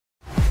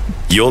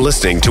You're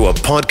listening to a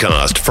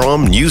podcast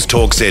from News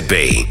Talk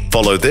ZB.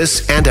 Follow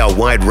this and our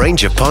wide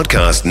range of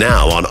podcasts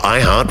now on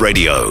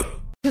iHeartRadio.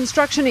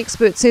 Construction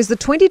expert says the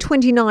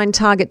 2029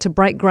 target to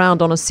break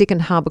ground on a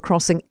second harbour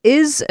crossing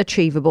is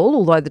achievable,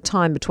 although the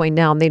time between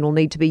now and then will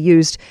need to be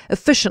used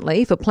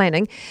efficiently for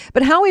planning.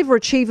 But however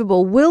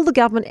achievable, will the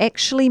government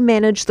actually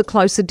manage the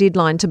closer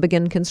deadline to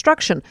begin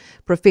construction?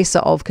 Professor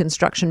of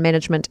Construction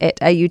Management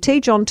at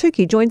AUT, John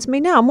Tookey, joins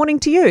me now. Morning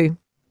to you.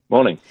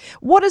 Morning.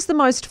 What is the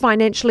most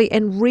financially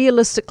and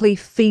realistically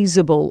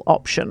feasible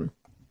option?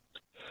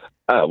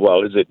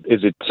 Is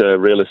it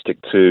realistic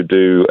to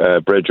do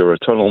a bridge or a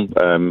tunnel?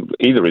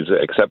 Either is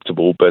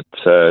acceptable, but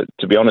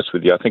to be honest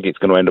with you, I think it's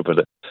going to end up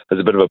as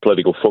a bit of a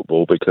political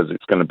football because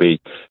it's going to be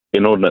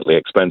inordinately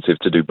expensive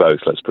to do both,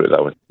 let's put it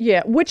that way.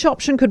 Yeah, which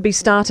option could be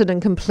started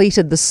and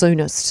completed the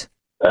soonest?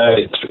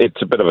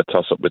 It's a bit of a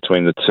toss-up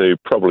between the two.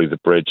 Probably the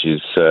bridge is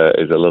a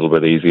little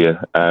bit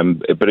easier,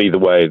 but either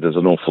way, there's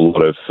an awful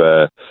lot of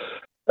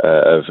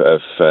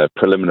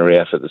preliminary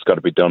effort that's got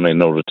to be done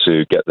in order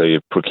to get the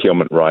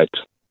procurement right.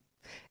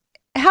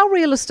 How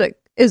realistic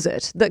is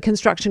it that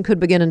construction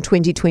could begin in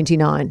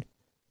 2029?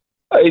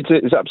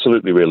 It's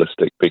absolutely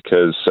realistic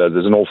because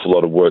there's an awful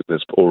lot of work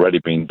that's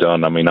already been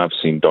done. I mean, I've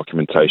seen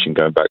documentation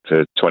going back to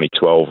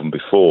 2012 and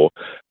before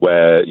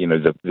where,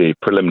 the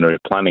preliminary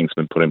planning's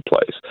been put in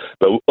place.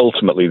 But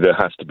ultimately, there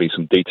has to be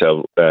some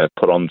detail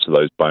put onto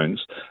those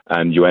bones,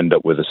 and you end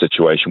up with a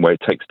situation where it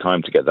takes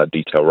time to get that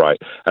detail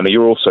right. And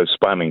you're also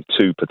spanning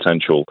two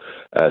potential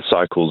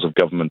cycles of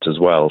government as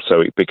well. So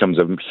it becomes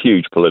a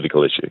huge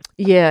political issue.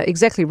 Yeah,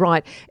 exactly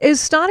right.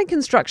 Is starting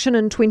construction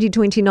in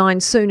 2029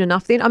 soon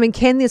enough then? I mean,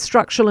 can the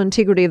structural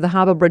integrity of the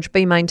harbour bridge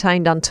be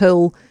maintained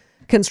until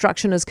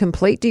construction is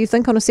complete, do you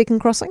think, on a second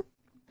crossing?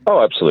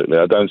 Oh, absolutely.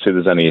 I don't see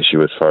there's any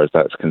issue as far as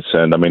that's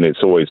concerned. I mean,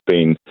 it's always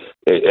been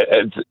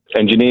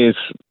engineers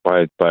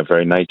by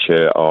very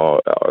nature are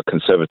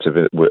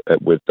conservative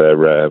with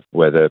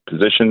their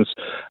positions.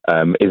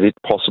 Is it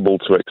possible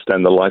to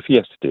extend the life?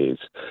 Yes, it is.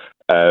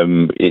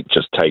 It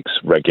just takes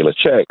regular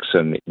checks,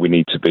 and we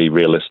need to be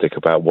realistic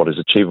about what is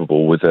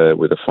achievable with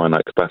a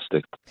finite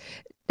capacity.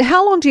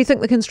 How long do you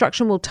think the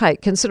construction will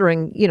take,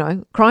 considering,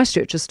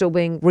 Christchurch is still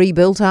being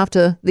rebuilt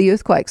after the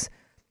earthquakes?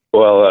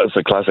 Well, that's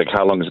a classic.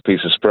 How long is a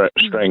piece of string?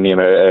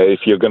 If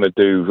you're going to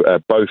do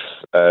both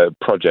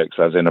projects,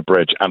 as in a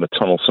bridge and a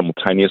tunnel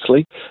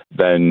simultaneously,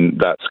 then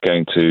that's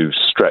going to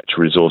stretch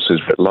resources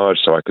writ large.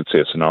 So I could see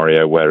a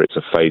scenario where it's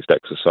a phased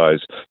exercise.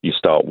 You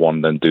start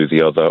one, then do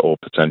the other, or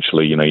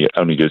potentially, you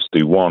only just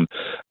do one.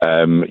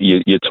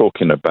 You're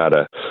talking about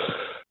a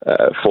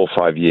 4 or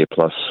 5 year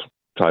plus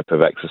type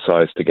of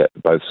exercise to get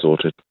both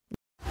sorted.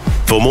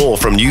 For more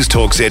from News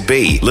Talk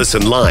ZB,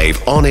 listen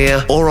live, on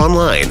air or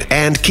online,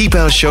 and keep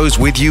our shows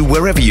with you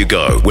wherever you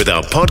go with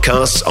our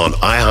podcasts on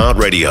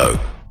iHeartRadio.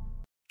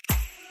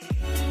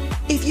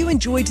 If you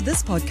enjoyed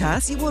this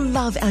podcast, you will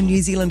love our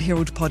New Zealand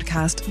Herald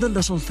podcast, The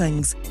Little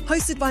Things,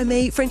 hosted by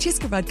me,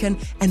 Francesca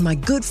Rudkin, and my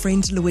good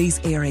friend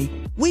Louise Airy.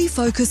 We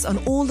focus on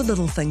all the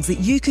little things that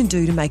you can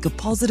do to make a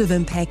positive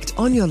impact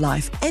on your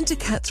life and to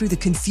cut through the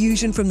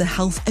confusion from the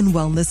health and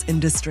wellness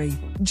industry.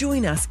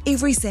 Join us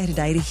every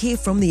Saturday to hear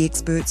from the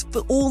experts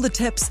for all the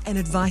tips and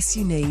advice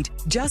you need.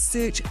 Just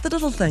search The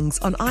Little Things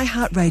on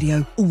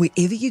iHeartRadio or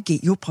wherever you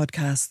get your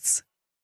podcasts.